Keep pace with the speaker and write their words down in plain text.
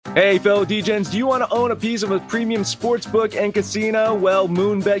Hey, fellow DJs, do you want to own a piece of a premium sportsbook and casino? Well,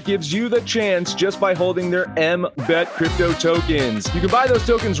 Moonbet gives you the chance just by holding their MBET crypto tokens. You can buy those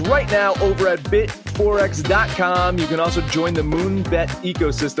tokens right now over at bitforex.com. You can also join the Moonbet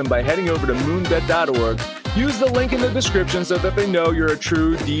ecosystem by heading over to moonbet.org. Use the link in the description so that they know you're a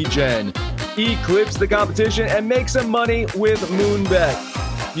true DGen. Eclipse the competition and make some money with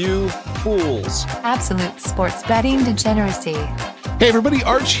Moonbet. You fools. Absolute sports betting degeneracy. Hey everybody,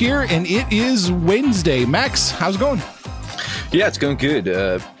 Arch here, and it is Wednesday. Max, how's it going? Yeah, it's going good.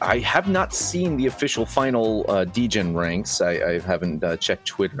 I have not seen the official final DGen ranks. I haven't checked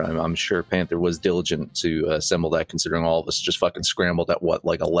Twitter. I'm sure Panther was diligent to assemble that, considering all of us just fucking scrambled at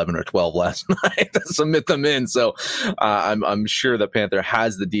like 11 or 12 last night to submit them in. So I'm sure that Panther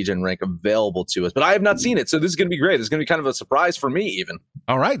has the DGen rank available to us, but I have not seen it. So this is going to be great. It's going to be kind of a surprise for me even.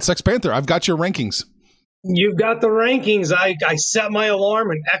 All right, Sex Panther, I've got your rankings. You've got the rankings. I set my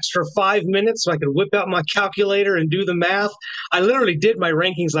alarm an extra 5 minutes so I could whip out my calculator and do the math. I literally did my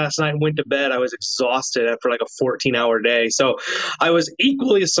rankings last night and went to bed. I was exhausted after like a 14-hour day. So I was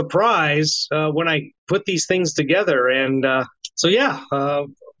equally as surprised when I put these things together. And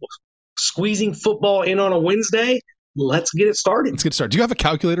squeezing football in on a Wednesday. Let's get it started. Let's get started. Do you have a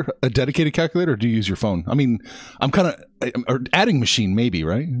calculator, a dedicated calculator, or do you use your phone? I mean, I'm kind of or adding machine maybe,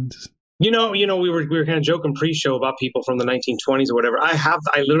 right? You know, we were kind of joking pre-show about people from the 1920s or whatever.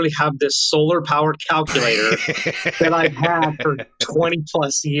 I literally have this solar powered calculator that I've had for 20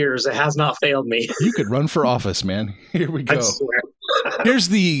 plus years. It has not failed me. You could run for office, man. Here we go. I swear. Here's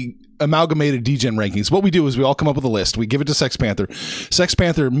the amalgamated DGen rankings. What we do is we all come up with a list. We give it to Sex Panther. Sex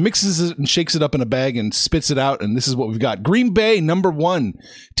Panther mixes it and shakes it up in a bag and spits it out. And this is what we've got. Green Bay, number 1.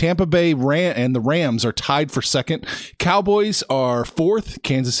 Tampa Bay and the Rams are tied for 2nd. Cowboys are 4th.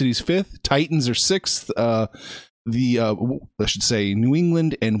 Kansas City's 5th. Titans are 6th. I should say New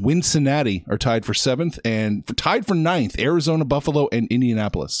England and Cincinnati are tied for 7th. And tied for 9th, Arizona, Buffalo, and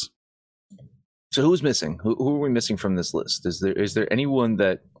Indianapolis. So who's missing? Who are we missing from this list? Is there anyone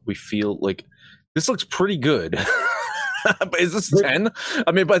that we feel like this looks pretty good? Is this 10?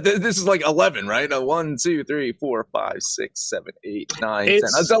 I mean, but this is like 11, right? 1, 2, 3, 4, 5, 6, 7, 8, 9, 10.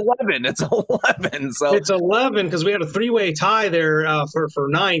 It's 11. It's 11. So it's 11 because we had a 3-way tie there for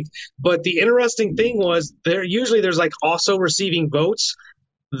 9th. But the interesting thing was there's like also receiving votes.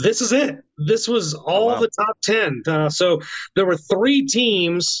 This is it. This was all the top 10. So there were 3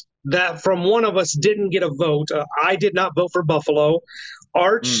 teams that from one of us didn't get a vote. I did not vote for Buffalo.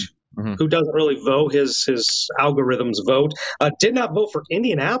 Arch, who doesn't really vote, his algorithms vote, did not vote for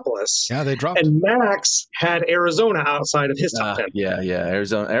Indianapolis. Yeah, they dropped. And Max had Arizona outside of his top 10. Yeah.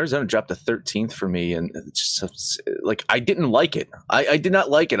 Arizona dropped to 13th for me, and it's just like I didn't like it. I did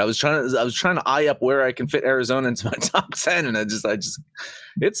not like it. I was trying to eye up where I can fit Arizona into my top 10, and I just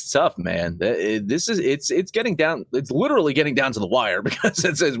it's tough, man. It's getting down. It's literally getting down to the wire because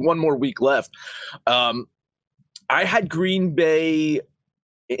it says one more week left. I had Green Bay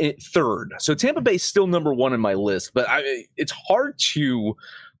 3rd, so Tampa Bay is still number 1 in my list, but it's hard to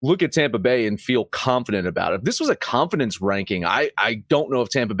look at Tampa Bay and feel confident about it. If this was a confidence ranking, I don't know if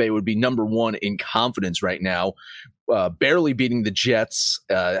Tampa Bay would be number 1 in confidence right now. Barely beating the Jets,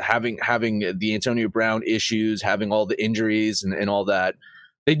 having the Antonio Brown issues, having all the injuries and all that.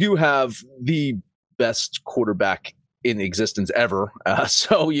 They do have the best quarterback in existence ever,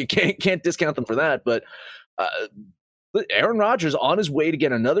 so you can't discount them for that. But Aaron Rodgers on his way to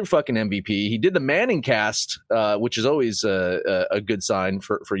get another fucking MVP. He did the Manning cast, which is always a good sign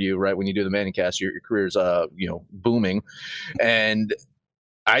for you, right? When you do the Manning cast, your career's booming, and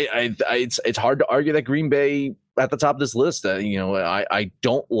it's hard to argue that Green Bay at the top of this list. I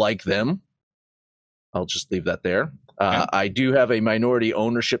don't like them. I'll just leave that there. I do have a minority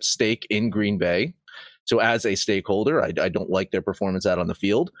ownership stake in Green Bay. So as a stakeholder, I don't like their performance out on the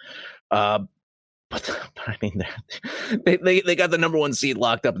field. But I mean, they got the number 1 seed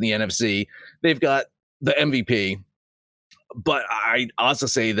locked up in the NFC. They've got the MVP. But I also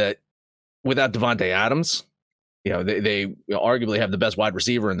say that without Devontae Adams, they arguably have the best wide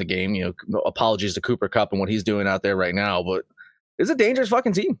receiver in the game. Apologies to Cooper Kupp and what he's doing out there right now, but it's a dangerous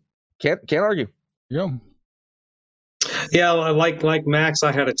fucking team. Can't argue. Yeah. Yeah, like Max,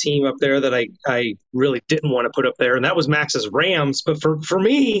 I had a team up there that I really didn't want to put up there, and that was Max's Rams. But for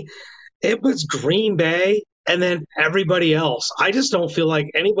me, it was Green Bay and then everybody else. I just don't feel like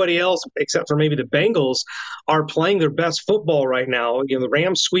anybody else, except for maybe the Bengals, are playing their best football right now. The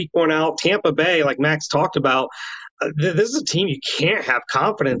Rams squeak one out. Tampa Bay, like Max talked about, this is a team you can't have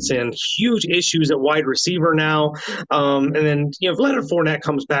confidence in. Huge issues at wide receiver now. And then, if Leonard Fournette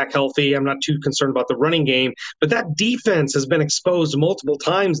comes back healthy, I'm not too concerned about the running game. But that defense has been exposed multiple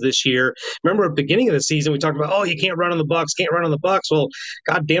times this year. Remember, at the beginning of the season, we talked about, you can't run on the Bucs, can't run on the Bucs. Well,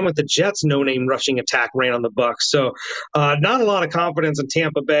 God damn it, the Jets' no-name rushing attack ran on the Bucs. So not a lot of confidence in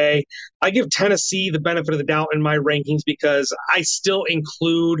Tampa Bay. I give Tennessee the benefit of the doubt in my rankings because I still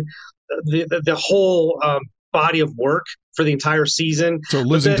include the whole body of work for the entire season. So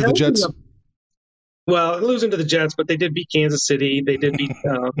losing to the Jets? Well, losing to the Jets, but they did beat Kansas City. They did beat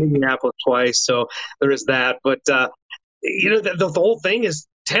Indianapolis twice, so there is that. But, the whole thing is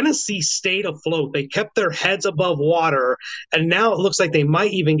Tennessee stayed afloat. They kept their heads above water, and now it looks like they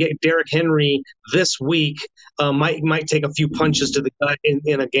might even get Derrick Henry this week. Might take a few punches to the gut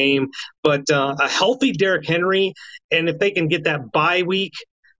in a game. But a healthy Derrick Henry, and if they can get that bye week,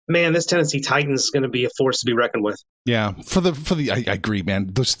 man, this Tennessee Titans is going to be a force to be reckoned with. Yeah, I agree,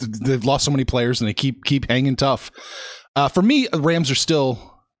 man. They've lost so many players, and they keep hanging tough. For me, the Rams are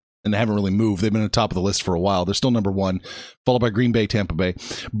still, and they haven't really moved. They've been at the top of the list for a while. They're still number one, followed by Green Bay, Tampa Bay.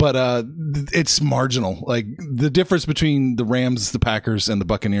 But it's marginal. Like the difference between the Rams, the Packers, and the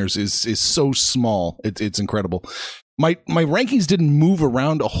Buccaneers is so small. It's incredible. My rankings didn't move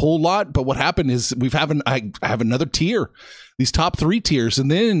around a whole lot, but what happened is I have another tier, these top three tiers,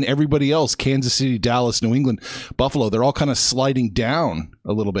 and then everybody else, Kansas City, Dallas, New England, Buffalo, they're all kind of sliding down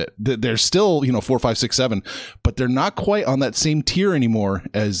a little bit. They're still, 4, 5, 6, 7, but they're not quite on that same tier anymore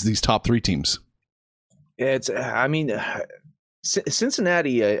as these top three teams.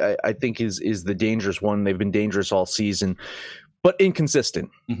 Cincinnati, I think is the dangerous one. They've been dangerous all season, but inconsistent.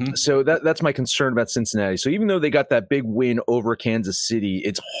 Mm-hmm. So that's my concern about Cincinnati. So even though they got that big win over Kansas City,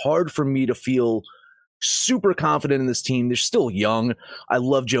 it's hard for me to feel super confident in this team. They're still young. I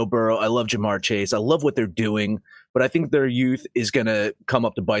love Joe Burrow. I love Jamar Chase. I love what they're doing, but I think their youth is going to come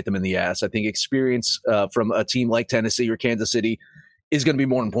up to bite them in the ass. I think experience from a team like Tennessee or Kansas City is going to be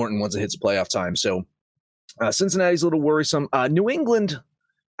more important once it hits playoff time. So Cincinnati's a little worrisome. New England,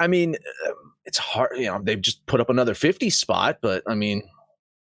 it's hard, they've just put up another 50 spot, but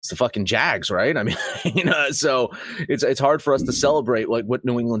it's the fucking Jags, right? So it's hard for us to celebrate like what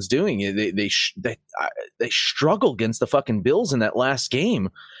New England's doing. They struggle against the fucking Bills in that last game,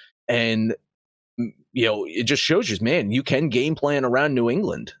 and it just shows you, man, you can game plan around New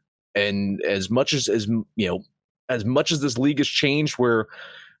England. And as much as this league has changed, where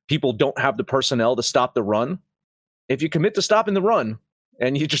people don't have the personnel to stop the run, if you commit to stopping the run,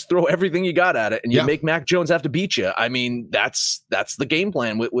 and you just throw everything you got at it, and you make Mac Jones have to beat you. That's the game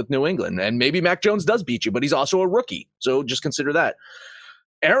plan with New England. And maybe Mac Jones does beat you, but he's also a rookie. So just consider that.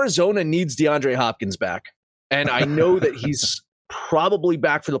 Arizona needs DeAndre Hopkins back. And I know that he's probably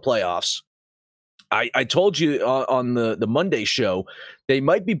back for the playoffs. I told you on the Monday show, they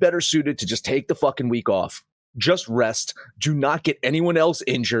might be better suited to just take the fucking week off. Just rest. Do not get anyone else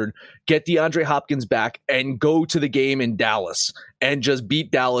injured. Get DeAndre Hopkins back and go to the game in Dallas and just beat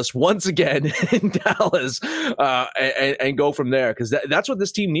Dallas once again in Dallas and go from there, because that's what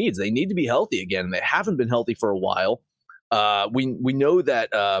this team needs. They need to be healthy again. They haven't been healthy for a while. We know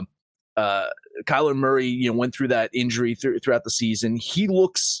that Kyler Murray went through that injury throughout the season. He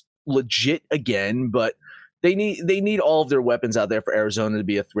looks legit again, but they need all of their weapons out there for Arizona to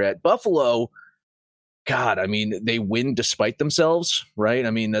be a threat. Buffalo, God, they win despite themselves, right?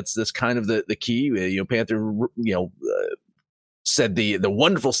 That's kind of the key. Panther, said the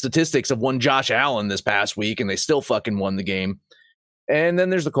wonderful statistics of one Josh Allen this past week, and they still fucking won the game. And then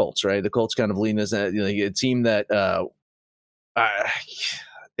there's the Colts, right? The Colts kind of lean as a team that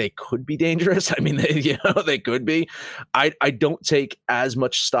they could be dangerous. They could be. I don't take as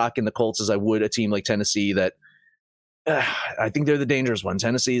much stock in the Colts as I would a team like Tennessee that. I think they're the dangerous one.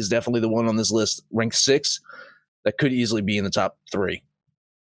 Tennessee is definitely the one on this list, ranked 6, that could easily be in the top 3.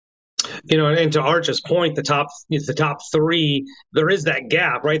 And to Arch's point, the top 3, there is that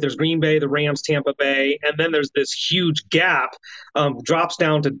gap, right? There's Green Bay, the Rams, Tampa Bay, and then there's this huge gap, drops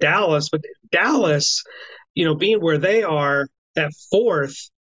down to Dallas. But Dallas, being where they are at 4th,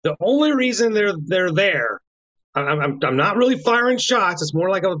 the only reason they're there, I'm not really firing shots. It's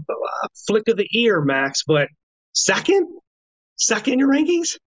more like a flick of the ear, Max, but second in your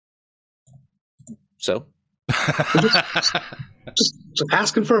rankings? So? just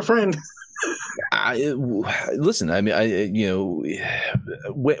asking for a friend. Listen,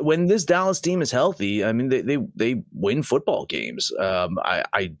 when this Dallas team is healthy, they win football games.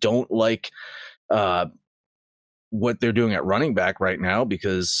 I don't like what they're doing at running back right now,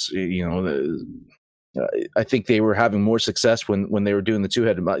 because I think they were having more success when they were doing the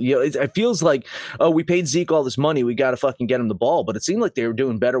two-headed. It feels like, oh, we paid Zeke all this money, we got to fucking get him the ball. But it seemed like they were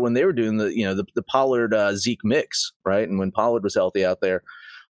doing better when they were doing the Pollard Zeke mix, right? And when Pollard was healthy out there,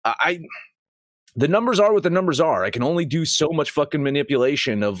 the numbers are what the numbers are. I can only do so much fucking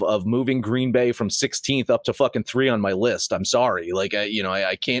manipulation of moving Green Bay from 16th up to fucking 3 on my list. I'm sorry,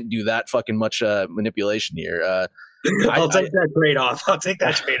 I can't do that fucking much manipulation here. I'll take that trade off.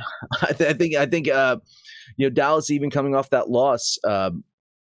 I think Dallas, even coming off that loss,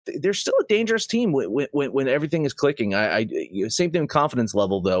 they're still a dangerous team when everything is clicking. Same thing with confidence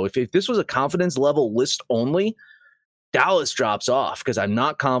level, though. If this was a confidence level list only, Dallas drops off because I'm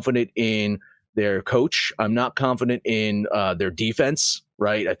not confident in their coach. I'm not confident in their defense.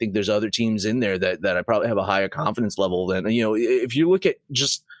 Right. I think there's other teams in there that I probably have a higher confidence level than, if you look at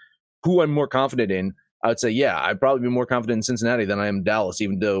just who I'm more confident in, I would say, yeah, I'd probably be more confident in Cincinnati than I am Dallas,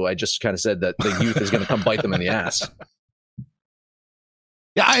 even though I just kind of said that the youth is going to come bite them in the ass.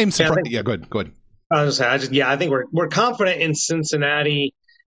 Yeah, I am surprised. Yeah, go ahead. I think we're confident in Cincinnati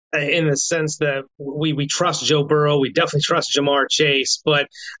in the sense that we trust Joe Burrow. We definitely trust Jamar Chase. But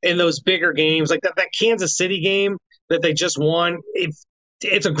in those bigger games, like that Kansas City game that they just won,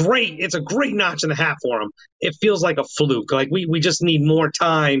 it's a great notch in the hat for them. It feels like a fluke. Like we just need more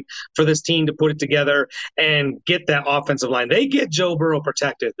time for this team to put it together and get that offensive line. They get Joe Burrow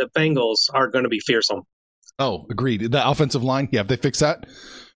protected. The Bengals are going to be fearsome. Oh, agreed. The offensive line, yeah, if they fix that,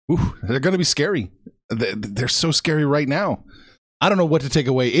 they're going to be scary. They're so scary right now. I don't know what to take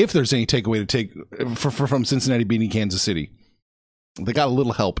away, if there's any takeaway to take from Cincinnati beating Kansas City. They got a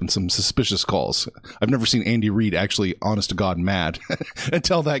little help in some suspicious calls. I've never seen Andy Reid actually, honest to God, mad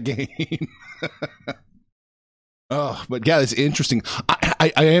until that game. But yeah, it's interesting.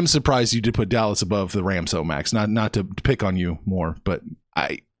 I am surprised you did put Dallas above the Rams, though, Max. Not to pick on you more, but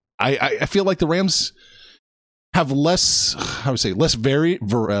I feel like the Rams have less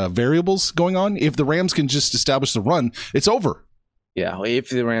variables going on. If the Rams can just establish the run, it's over. Yeah, if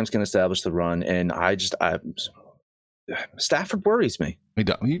the Rams can establish the run, and Stafford worries me.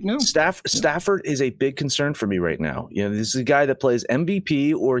 Stafford is a big concern for me right now. This is a guy that plays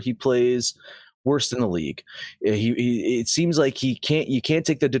MVP or he plays worst in the league. It seems like you can't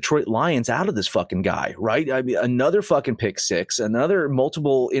take the Detroit Lions out of this fucking guy, right? I mean, another fucking pick six, another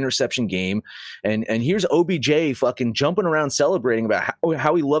multiple interception game, and here's OBJ fucking jumping around celebrating about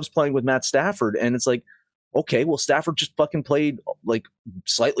how he loves playing with Matt Stafford, and it's like, okay, well, Stafford just fucking played like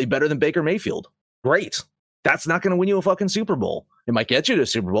slightly better than Baker Mayfield. Great. That's not going to win you a fucking Super Bowl. It might get you to a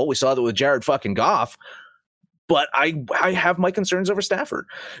Super Bowl. We saw that with Jared fucking Goff. But I have my concerns over Stafford.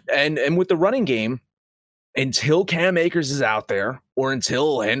 And with the running game, until Cam Akers is out there or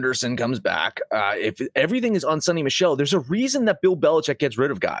until Henderson comes back, if everything is on Sonny Michel, there's a reason that Bill Belichick gets rid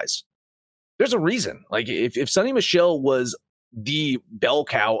of guys. There's a reason. Like if Sonny Michel was the bell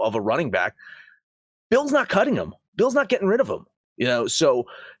cow of a running back, Bill's not cutting him. Bill's not getting rid of him. So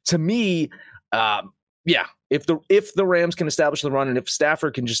to me, yeah, if the Rams can establish the run and if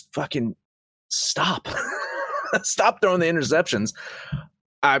Stafford can just fucking stop throwing the interceptions,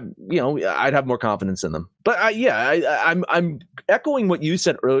 I'd have more confidence in them. But I'm echoing what you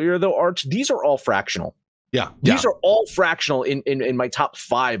said earlier, though, Arch. These are all fractional. Yeah, these are all fractional in my top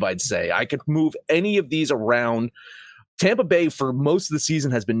 5. I'd say I could move any of these around. Tampa Bay for most of the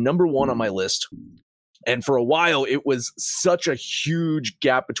season has been number 1 on my list. And for a while, it was such a huge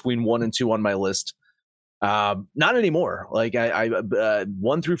gap between 1 and 2 on my list. Not anymore. Like I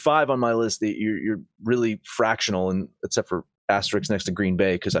 1 through 5 on my list, you're really fractional, and except for asterisks next to Green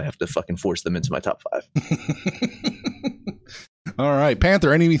Bay because I have to fucking force them into my top 5. All right,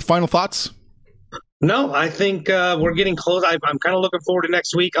 Panther. Any final thoughts? No, I think we're getting close. I'm kind of looking forward to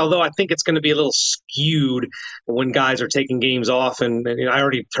next week, although I think it's going to be a little skewed when guys are taking games off. And I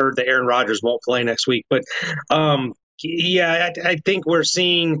already heard that Aaron Rodgers won't play next week. But, I think we're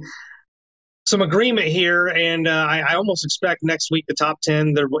seeing some agreement here. And I almost expect next week the top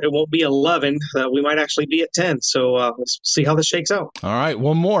 10, it won't be 11. We might actually be at 10. So let's see how this shakes out. All right,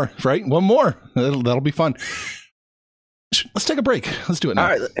 one more, right? One more. That'll be fun. Let's take a break. Let's do it now.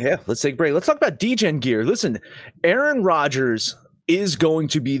 All right. Yeah, let's take a break. Let's talk about DGen gear. Listen, Aaron Rodgers is going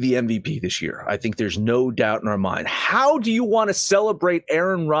to be the MVP this year. I think there's no doubt in our mind. How do you want to celebrate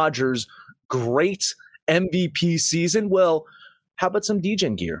Aaron Rodgers' great MVP season? Well, how about some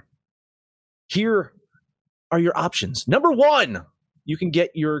DGen gear? Here are your options. Number 1, you can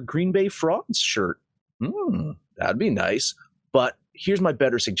get your Green Bay Frauds shirt. That'd be nice. But here's my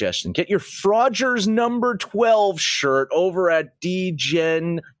better suggestion. Get your Frogers number 12 shirt over at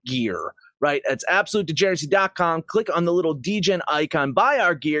DGen Gear, right? It's absolutedegeneracy.com. Click on the little DGen icon, buy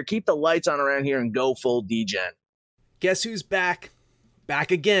our gear, keep the lights on around here, and go full DGen. Guess who's back?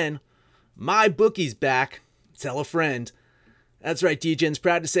 Back again. My bookie's back. Tell a friend. That's right, DGen's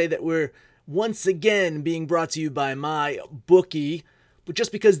proud to say that we're once again being brought to you by My Bookie. But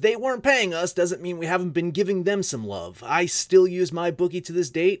just because they weren't paying us doesn't mean we haven't been giving them some love. I still use My Bookie to this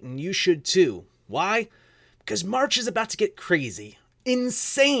date, and you should too. Why? Because March is about to get crazy.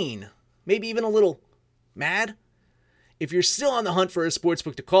 Insane. Maybe even a little mad. If you're still on the hunt for a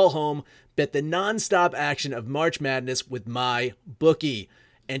sportsbook to call home, bet the non-stop action of March Madness with My Bookie.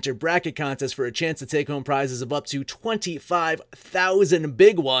 Enter bracket contests for a chance to take home prizes of up to 25,000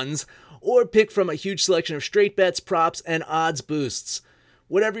 big ones, or pick from a huge selection of straight bets, props, and odds boosts.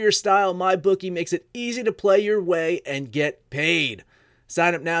 Whatever your style, MyBookie makes it easy to play your way and get paid.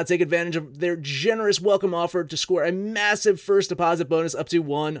 Sign up now, take advantage of their generous welcome offer to score a massive first deposit bonus up to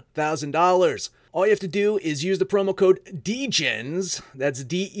 $1,000. All you have to do is use the promo code DEGENS, that's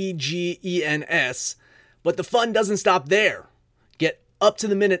DEGENS, but the fun doesn't stop there. Get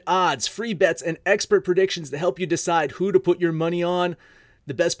up-to-the-minute odds, free bets, and expert predictions to help you decide who to put your money on.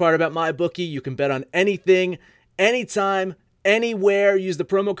 The best part about MyBookie, you can bet on anything, anytime, anywhere. Use the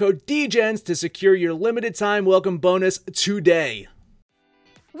promo code DEGENS to secure your limited-time welcome bonus today.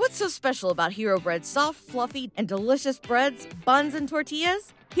 What's so special about Hero Bread's soft, fluffy, and delicious breads, buns, and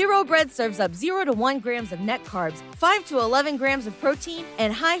tortillas? Hero Bread serves up 0 to 1 grams of net carbs, 5 to 11 grams of protein,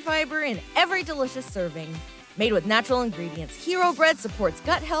 and high fiber in every delicious serving. Made with natural ingredients, Hero Bread supports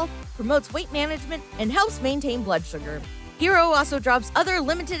gut health, promotes weight management, and helps maintain blood sugar. Hero also drops other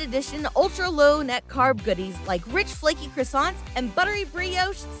limited edition ultra-low net carb goodies like rich flaky croissants and buttery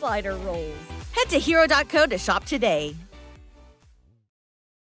brioche slider rolls. Head to hero.co to shop today.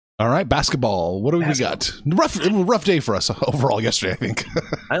 All right, basketball. What do we got? Rough day for us overall yesterday, I think.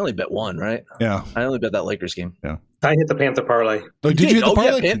 I only bet one, right? Yeah. I only bet that Lakers game. Yeah. I hit the Panther parlay. Oh, did you hit the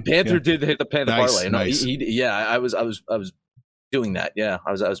parlay? Yeah, Panther did hit the Panther parlay. No, nice. Yeah, I was doing that. Yeah,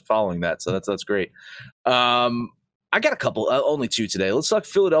 I was following that. So that's great. I got a couple, only two today. Let's talk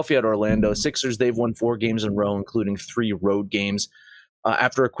Philadelphia at Orlando. Sixers, they've won 4 games in a row, including 3 road games.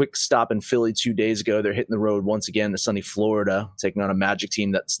 After a quick stop in Philly 2 days ago, they're hitting the road once again to sunny Florida, taking on a Magic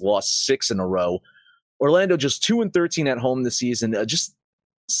team that's lost 6 in a row. Orlando just 2-13 at home this season, just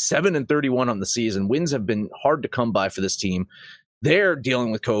 7-31 on the season. Wins have been hard to come by for this team. They're dealing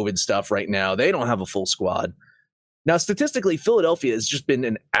with COVID stuff right now. They don't have a full squad. Now, statistically, Philadelphia has just been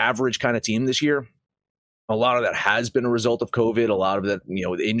an average kind of team this year. A lot of that has been a result of COVID. A lot of that,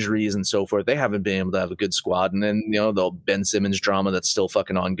 with injuries and so forth. They haven't been able to have a good squad. And then, the Ben Simmons drama that's still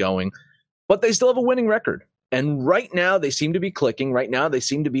fucking ongoing. But they still have a winning record. And right now, they seem to be clicking. Right now, they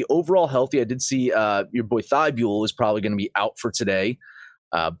seem to be overall healthy. I did see your boy Thibault is probably going to be out for today.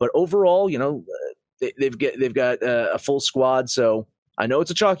 But overall, they've got a full squad. So I know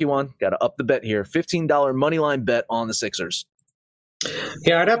it's a chalky one. Got to up the bet here. $15 money line bet on the Sixers.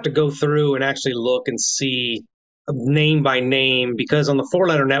 Yeah, I'd have to go through and actually look and see name by name, because on the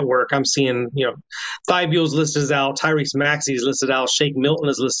 4-letter network, I'm seeing, Thibault's listed as out, Tyrese Maxey's listed out, Shake Milton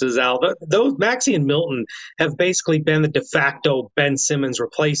is listed as out. Those Maxey and Milton have basically been the de facto Ben Simmons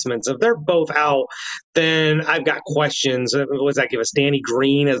replacements. If they're both out, then I've got questions. What does that give us? Danny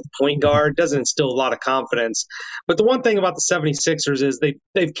Green as the point guard doesn't instill a lot of confidence. But the one thing about the 76ers is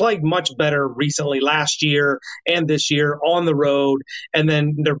they've played much better recently, last year and this year on the road, and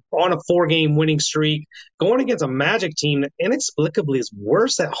then they're on a 4-game winning streak, going against a Magic team that inexplicably is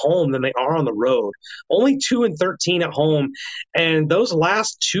worse at home than they are on the road. Only 2-13 at home, and those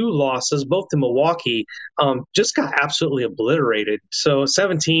last 2 losses, both to Milwaukee, just got absolutely obliterated. So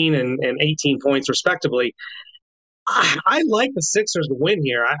 17 and 18 points respectively. I like the Sixers to win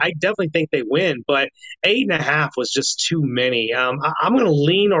here. I definitely think they win, but 8.5 was just too many. I'm going to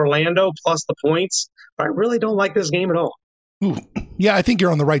lean Orlando plus the points, but I really don't like this game at all. Ooh, yeah, I think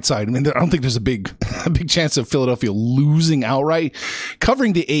you're on the right side. I mean, I don't think there's a big chance of Philadelphia losing outright.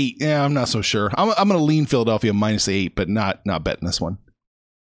 Covering the 8, yeah, I'm not so sure. I'm going to lean Philadelphia minus the 8, but not betting this one.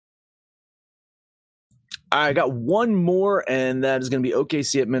 I got one more, and that is going to be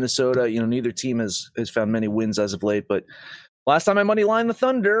OKC at Minnesota. Neither team has found many wins as of late, but last time I money lined the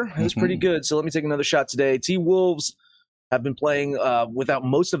Thunder, it was pretty good. So let me take another shot today. T-Wolves have been playing without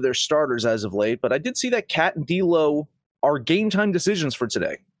most of their starters as of late, but I did see that Cat and D'Lo are game time decisions for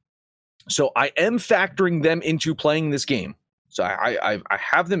today. So I am factoring them into playing this game. So I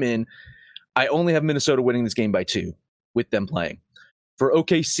have them in. I only have Minnesota winning this game by 2 with them playing. For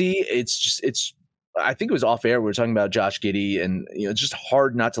OKC, it's I think it was off air. We were talking about Josh Giddey, and it's just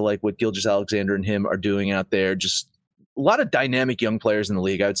hard not to like what Gilgeous-Alexander and him are doing out there. Just lot of dynamic young players in the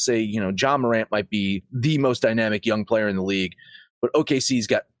league. I would say, John Morant might be the most dynamic young player in the league, but OKC's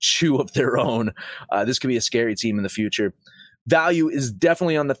got two of their own. This could be a scary team in the future. Value is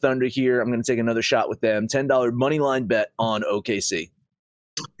definitely on the Thunder here. I'm going to take another shot with them. $10 money line bet on OKC.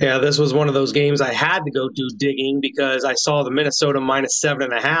 Yeah, this was one of those games I had to go do digging because I saw the Minnesota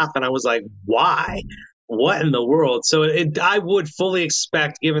 -7.5, and I was like, why? What in the world? So I would fully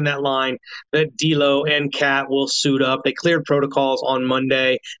expect, given that line, that D'Lo and Cat will suit up. They cleared protocols on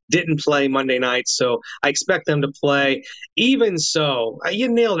Monday, didn't play Monday night, so I expect them to play. Even so, you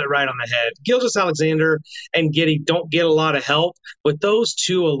nailed it right on the head. Gilgeous-Alexander and Giddey don't get a lot of help, but those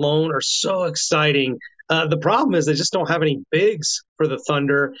two alone are so exciting. The problem is they just don't have any bigs for the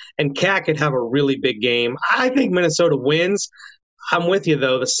Thunder, and Cat could have a really big game. I think Minnesota wins. I'm with you,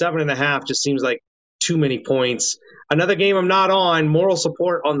 though. The 7.5 just seems like too many points. Another game I'm not on. Moral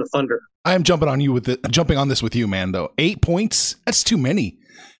support on the Thunder. I am jumping on this with you, man, though. 8 points? That's too many.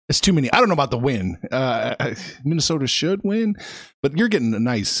 It's too many. I don't know about the win. Minnesota should win, but you're getting a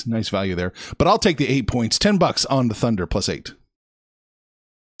nice value there. But I'll take the 8 points. $10 on the Thunder +8.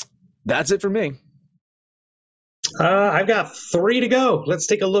 That's it for me. I've got 3 to go. Let's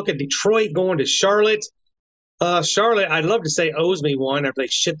take a look at Detroit going to Charlotte. Charlotte, I'd love to say owes me one after they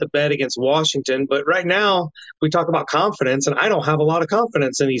shit the bed against Washington, but right now we talk about confidence, and I don't have a lot of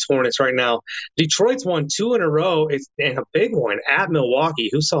confidence in these Hornets right now. Detroit's won 2 in a row, and a big one at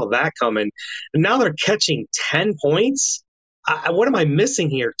Milwaukee. Who saw that coming? And now they're catching 10 points. What am I missing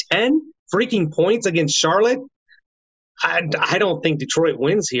here? 10 freaking points against Charlotte? I don't think Detroit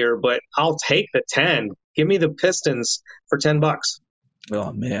wins here, but I'll take the 10. Give me the Pistons for $10.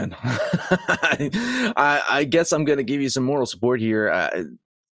 Oh, man. I guess I'm going to give you some moral support here. I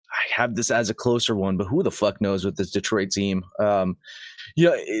have this as a closer one, but who the fuck knows with this Detroit team?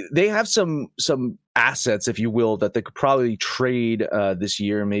 They have some assets, if you will, that they could probably trade this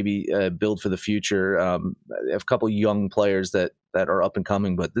year, maybe build for the future. They have a couple young players that are up and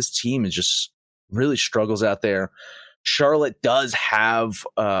coming, but this team is just really struggles out there. Charlotte does have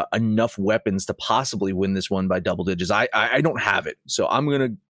enough weapons to possibly win this one by double digits. I don't have it. So I'm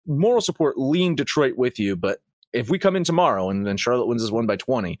going to moral support lean Detroit with you. But if we come in tomorrow and then Charlotte wins this one by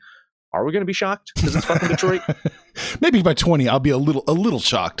 20, are we going to be shocked because it's fucking Detroit? Maybe by 20, I'll be a little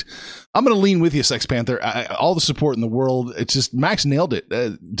shocked. I'm going to lean with you, Sex Panther. All the support in the world. It's just Max nailed it.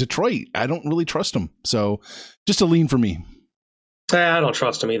 Detroit, I don't really trust them. So just a lean for me. I don't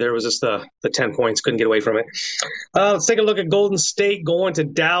trust him either. It was just the 10 points. Couldn't get away from it. Let's take a look at Golden State going to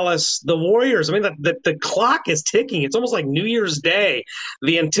Dallas. The Warriors, I mean, the clock is ticking. It's almost like New Year's Day.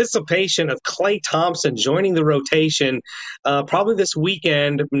 The anticipation of Klay Thompson joining the rotation probably this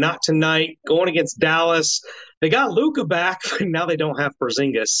weekend, not tonight, going against Dallas. They got Luka back, but now they don't have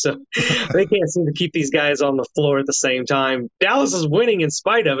Porzingis. So they can't seem to keep these guys on the floor at the same time. Dallas is winning in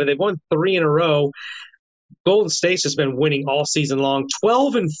spite of it. They've won 3 in a row. Golden State's just been winning all season long,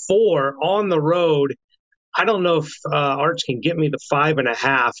 12-4 on the road. I don't know if Arch can get me the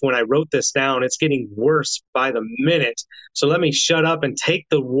 5.5 when I wrote this down. It's getting worse by the minute. So let me shut up and take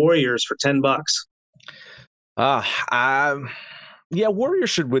the Warriors for $10. Yeah, Warriors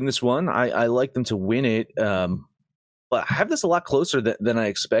should win this one. I like them to win it. But I have this a lot closer than I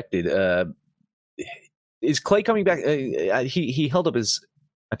expected. Is Klay coming back? He held up his,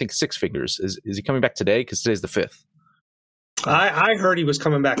 I think, 6 figures. Is he coming back today? Because today's the 5th. I heard he was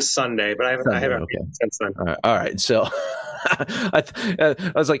coming back Sunday, but I haven't Okay. since then. All right. So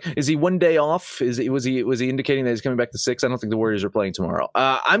I was like, is he one day off? Was he indicating that he's coming back to 6? I don't think the Warriors are playing tomorrow.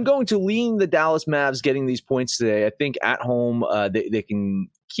 I'm going to lean the Dallas Mavs getting these points today. I think at home they can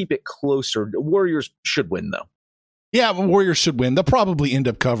keep it closer. The Warriors should win though. Yeah, Warriors should win. They'll probably end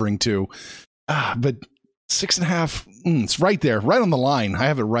up covering too. But 6.5, it's right there, right on the line. I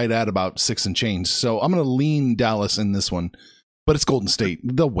have it right at about 6 and change. So I'm going to lean Dallas in this one. But it's Golden State.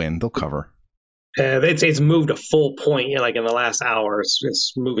 They'll win. They'll cover. It's moved a full point like in the last hour.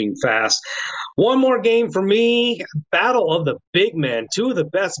 It's moving fast. One more game for me. Battle of the big men. 2 of the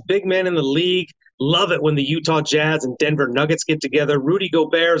best big men in the league. Love it when the Utah Jazz and Denver Nuggets get together. Rudy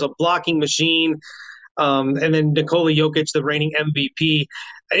Gobert is a blocking machine. And then Nikola Jokic, the reigning MVP.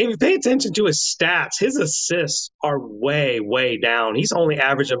 And if you pay attention to his stats, his assists are way, way down. He's only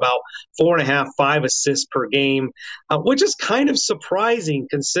averaging about 4.5, 5 assists per game, which is kind of surprising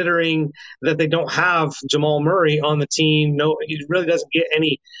considering that they don't have Jamal Murray on the team. No, he really doesn't get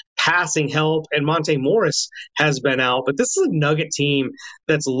any passing help, and Monte Morris has been out. But this is a Nugget team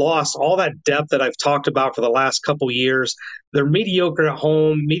that's lost all that depth that I've talked about for the last couple years. They're mediocre at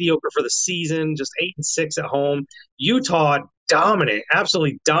home, mediocre for the season, just 8-6 at home. Utah dominant,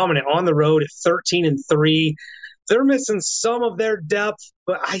 absolutely dominant on the road at 13-3. They're missing some of their depth,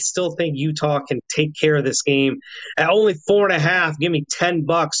 but I still think Utah can take care of this game. At only 4.5, give me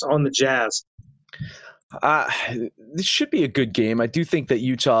 $10 on the Jazz. This should be a good game. I do think that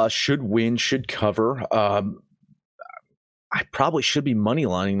Utah should win, should cover. I probably should be money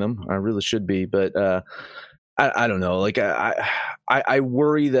lining them. I really should be, but I don't know. Like I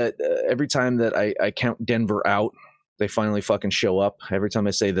worry that every time that I count Denver out, they finally fucking show up. Every time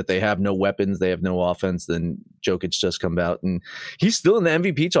I say that they have no weapons, they have no offense, then Jokic just come out, and he's still in the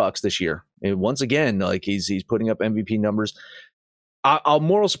MVP talks this year. And once again, like he's putting up MVP numbers. I'll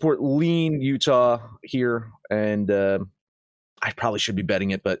moral support lean Utah here, and I probably should be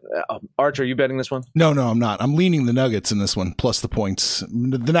betting it, but Arch, are you betting this one? No, I'm not. I'm leaning the Nuggets in this one, plus the points.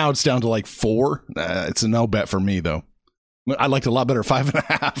 Now it's down to like 4. It's a no bet for me, though. I liked it a lot better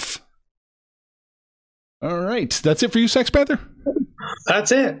 5.5. All right. That's it for you, Sex Panther?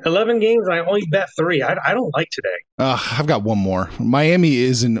 That's it. 11 games, and I only bet 3. I don't like today. I've got one more. Miami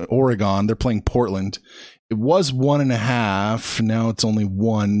is in Oregon. They're playing Portland. It was 1.5. Now it's only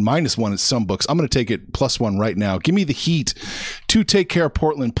 1. -1 at some books. I'm going to take it +1 right now. Give me the Heat to take care of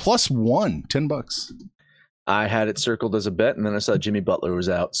Portland. +1, $10. I had it circled as a bet, and then I saw Jimmy Butler was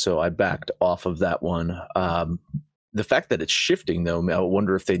out, so I backed off of that one. The fact that it's shifting, though, I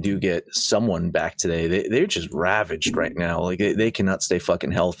wonder if they do get someone back today. They're just ravaged right now. Like they cannot stay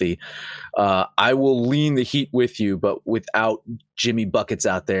fucking healthy. I will lean the Heat with you, but without Jimmy Buckets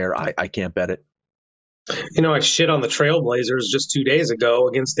out there, I can't bet it. You know, I shit on the Trailblazers just 2 days ago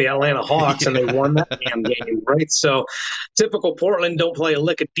against the Atlanta Hawks, and they won that damn game, right? So, typical Portland don't play a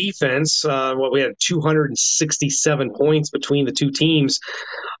lick of defense. We had 267 points between the two teams.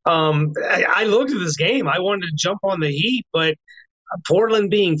 I looked at this game. I wanted to jump on the Heat, but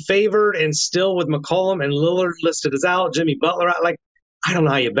Portland being favored and still with McCollum and Lillard listed as out, Jimmy Butler out, like, I don't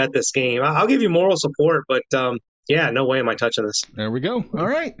know how you bet this game. I'll give you moral support, but yeah, no way am I touching this. There we go. All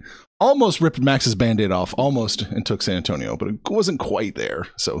right. Almost ripped Max's Band-Aid off. Almost, and took San Antonio, but it wasn't quite there,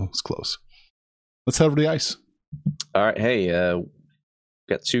 so it's close. Let's head over to the ice. All right. Hey,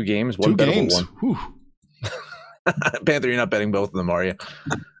 got 2 games. One bettable one. Panther, you're not betting both of them, are you?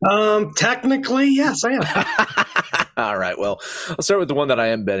 Technically, yes, I am. All right. Well, I'll start with the one that I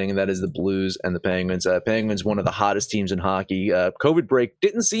am betting, and that is the Blues and the Penguins. Penguins, one of the hottest teams in hockey. COVID break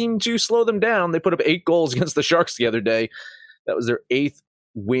didn't seem to slow them down. They put up 8 goals against the Sharks the other day. That was their 8th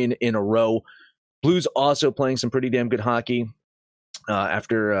win in a row. Blues also playing some pretty damn good hockey.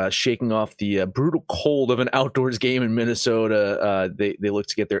 After shaking off the brutal cold of an outdoors game in Minnesota, they look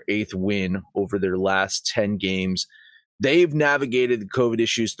to get their 8th win over their last 10 games. They've navigated the COVID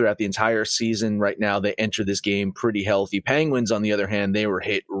issues throughout the entire season. Right now, they enter this game pretty healthy. Penguins, on the other hand, they were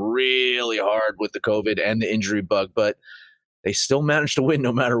hit really hard with the COVID and the injury bug, but they still managed to win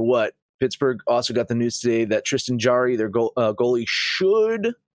no matter what. Pittsburgh also got the news today that Tristan Jarry, their goalie,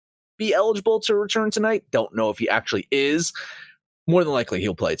 should be eligible to return tonight. Don't know if he actually is. More than likely,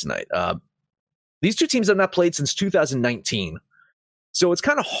 he'll play tonight. These two teams have not played since 2019. So it's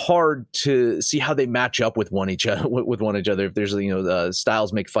kind of hard to see how they match up with one another. If there's the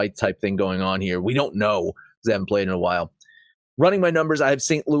styles make fight type thing going on here, we don't know because they haven't played in a while. Running my numbers, I have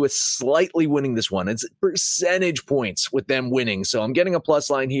St. Louis slightly winning this one. It's percentage points with them winning, so I'm getting a plus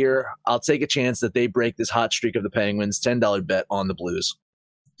line here. I'll take a chance that they break this hot streak of the Penguins. $10 bet on the Blues.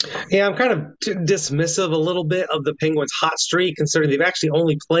 Yeah, I'm kind of dismissive a little bit of the Penguins' hot streak, considering they've actually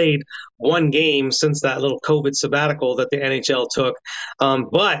only played 1 game since that little COVID sabbatical that the NHL took.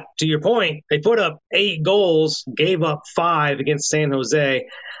 But to your point, they put up 8 goals, gave up 5 against San Jose.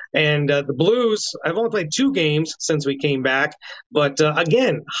 And the Blues, I've only played 2 games since we came back. But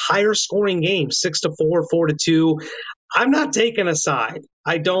again, higher scoring games, 6-4, 4-2. I'm not taking a side.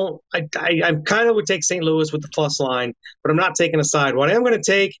 I kind of would take St. Louis with the plus line, but I'm not taking a side. What I am going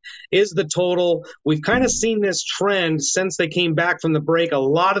to take is the total. We've kind of seen this trend since they came back from the break. A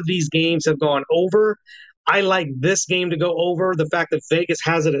lot of these games have gone over. I like this game to go over. The fact that Vegas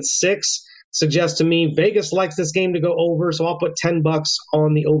has it at 6 suggests to me Vegas likes this game to go over, so I'll put $10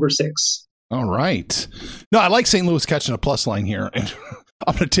 on the over 6. All right. No, I like St. Louis catching a plus line here, and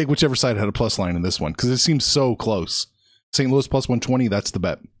I'm going to take whichever side had a plus line in this one because it seems so close. St. Louis plus 120, that's the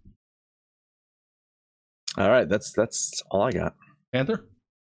bet. All right, that's all I got. Panther?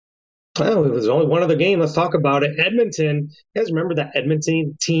 Oh, there's only one other game. Let's talk about it. Edmonton. You guys remember that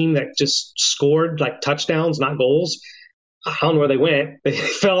Edmonton team that just scored like touchdowns, not goals? I don't know where they went. They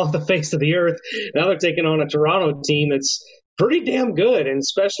fell off the face of the earth. Now they're taking on a Toronto team that's pretty damn good, and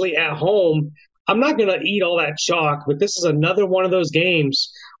especially at home. I'm not going to eat all that chalk, but this is another one of those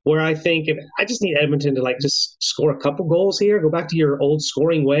games where I think I just need Edmonton to just score a couple goals here, go back to your old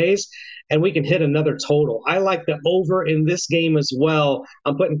scoring ways, and we can hit another total. I like the over in this game as well.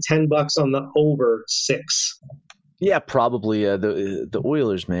 I'm putting $10 on the over 6. Yeah, probably the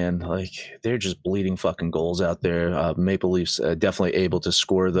Oilers, man. Like, they're just bleeding fucking goals out there. Maple Leafs definitely able to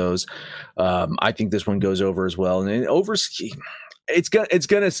score those. I think this one goes over as well, and overs, it's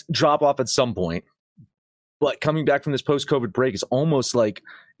gonna drop off at some point. But coming back from this post-COVID break is almost like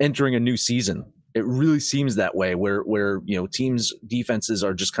entering a new season. It really seems that way, where teams' defenses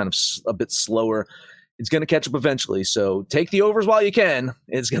are just kind of a bit slower. It's going to catch up eventually. So take the overs while you can.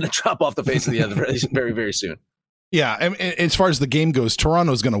 It's going to drop off the face of the earth very, very soon. Yeah, and as far as the game goes,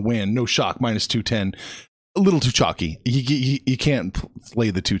 Toronto's going to win. No shock, minus 210. A little too chalky. You can't play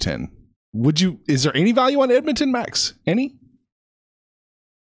the 210. Would you? Is there any value on Edmonton, Max? Any?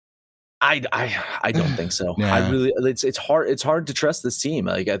 I don't think so. Yeah. I really, it's hard to trust this team.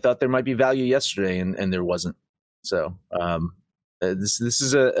 Like, I thought there might be value yesterday, and there wasn't. So this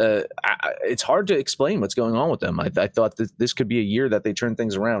is it's hard to explain what's going on with them. I thought that this could be a year that they turn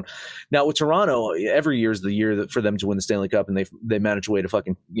things around. Now with Toronto, every year is the year for them to win the Stanley Cup, and they manage a way to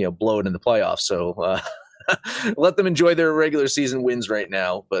fucking blow it in the playoffs. So let them enjoy their regular season wins right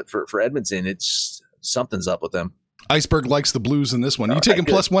now. But for Edmonton, it's something's up with them. Iceberg likes the Blues in this one. You taking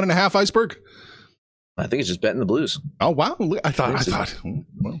plus 1.5, Iceberg? I think it's just betting the Blues. Oh wow! I thought he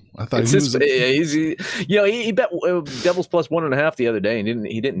bet Devils plus 1.5 the other day, and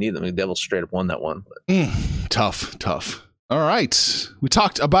he didn't need them. The Devils straight up won that one. Tough. All right, we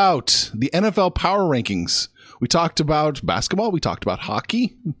talked about the NFL power rankings. We talked about basketball. We talked about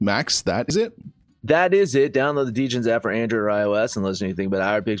hockey. Max, that is it. That is it. Download the DGens app for Android or iOS and listen to anything but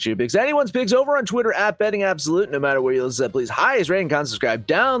our picks, your picks, anyone's picks over on Twitter at Betting Absolute. No matter where you listen to, please highest rating, comment, subscribe,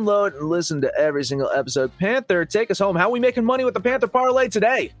 download, and listen to every single episode. Panther, take us home. How are we making money with the Panther parlay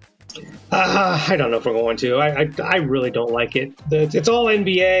today? I don't know if we're going to. I really don't like it. It's all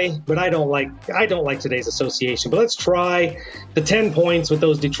NBA, but I don't like today's association. But let's try the 10 points with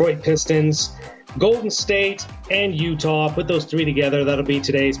those Detroit Pistons, Golden State, and Utah. Put those 3 together. That'll be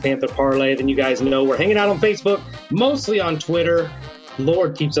today's Panther parlay. Then you guys know we're hanging out on Facebook, mostly on Twitter.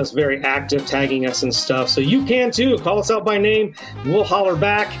 Lord keeps us very active, tagging us and stuff. So you can too. Call us out by name. We'll holler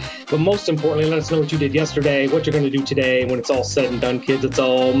back. But most importantly, let us know what you did yesterday, what you're going to do today. When it's all said and done, kids, it's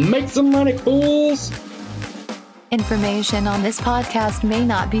all make some money, fools. Information on this podcast may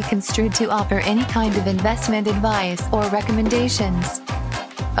not be construed to offer any kind of investment advice or recommendations.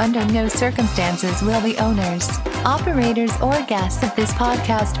 Under no circumstances will the owners, operators, or guests of this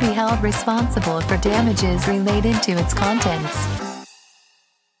podcast be held responsible for damages related to its contents.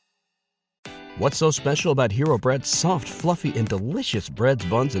 What's so special about Hero Bread's soft, fluffy, and delicious breads,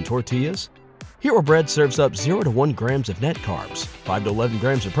 buns, and tortillas? Hero Bread serves up 0 to 1 grams of net carbs, 5 to 11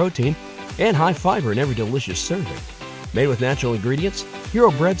 grams of protein, and high fiber in every delicious serving. Made with natural ingredients,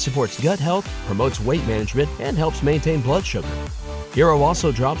 Hero Bread supports gut health, promotes weight management, and helps maintain blood sugar. Hero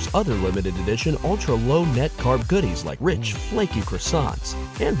also drops other limited edition ultra-low net carb goodies like rich, flaky croissants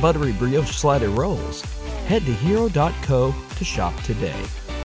and buttery brioche slider rolls. Head to hero.co to shop today.